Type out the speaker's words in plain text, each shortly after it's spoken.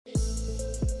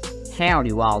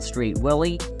Howdy, Wall Street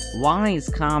Willie. Why is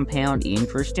compound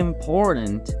interest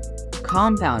important?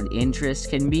 Compound interest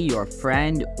can be your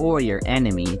friend or your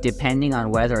enemy depending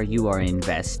on whether you are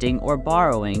investing or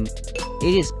borrowing.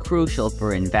 It is crucial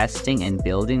for investing and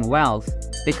building wealth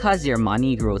because your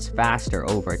money grows faster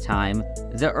over time.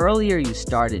 The earlier you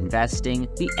start investing,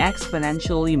 the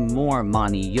exponentially more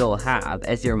money you'll have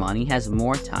as your money has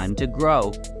more time to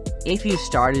grow. If you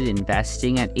started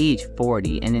investing at age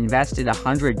 40 and invested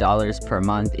 $100 per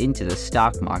month into the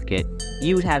stock market,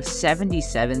 you would have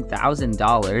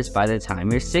 $77,000 by the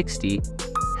time you're 60.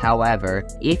 However,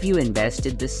 if you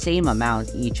invested the same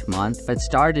amount each month but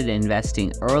started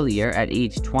investing earlier at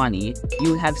age 20,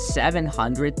 you would have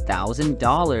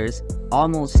 $700,000,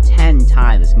 almost 10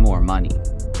 times more money.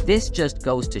 This just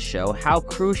goes to show how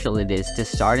crucial it is to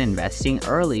start investing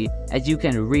early, as you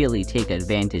can really take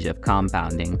advantage of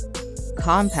compounding.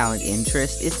 Compound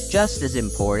interest is just as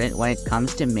important when it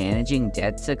comes to managing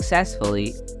debt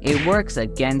successfully. It works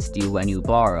against you when you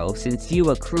borrow, since you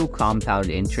accrue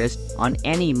compound interest on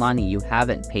any money you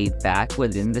haven't paid back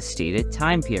within the stated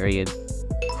time period.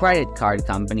 Credit card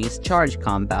companies charge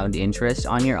compound interest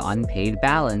on your unpaid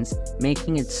balance,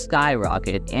 making it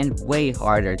skyrocket and way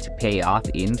harder to pay off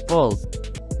in full.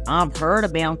 I've heard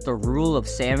about the Rule of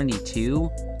 72.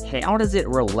 How does it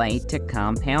relate to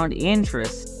compound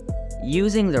interest?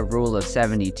 Using the Rule of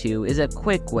 72 is a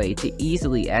quick way to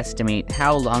easily estimate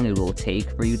how long it will take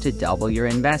for you to double your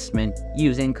investment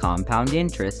using compound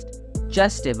interest.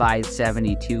 Just divide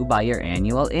 72 by your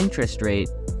annual interest rate.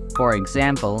 For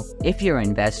example, if your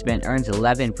investment earns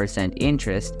 11%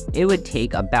 interest, it would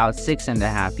take about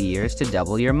 6.5 years to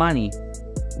double your money.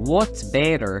 What's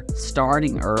better,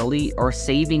 starting early or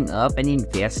saving up and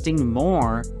investing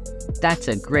more? That's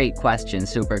a great question,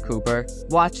 Super Cooper.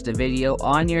 Watch the video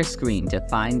on your screen to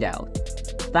find out.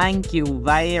 Thank you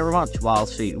very much, Wall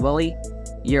Street Willie.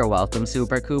 You're welcome,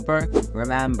 Super Cooper.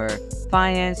 Remember,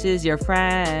 finance is your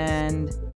friend.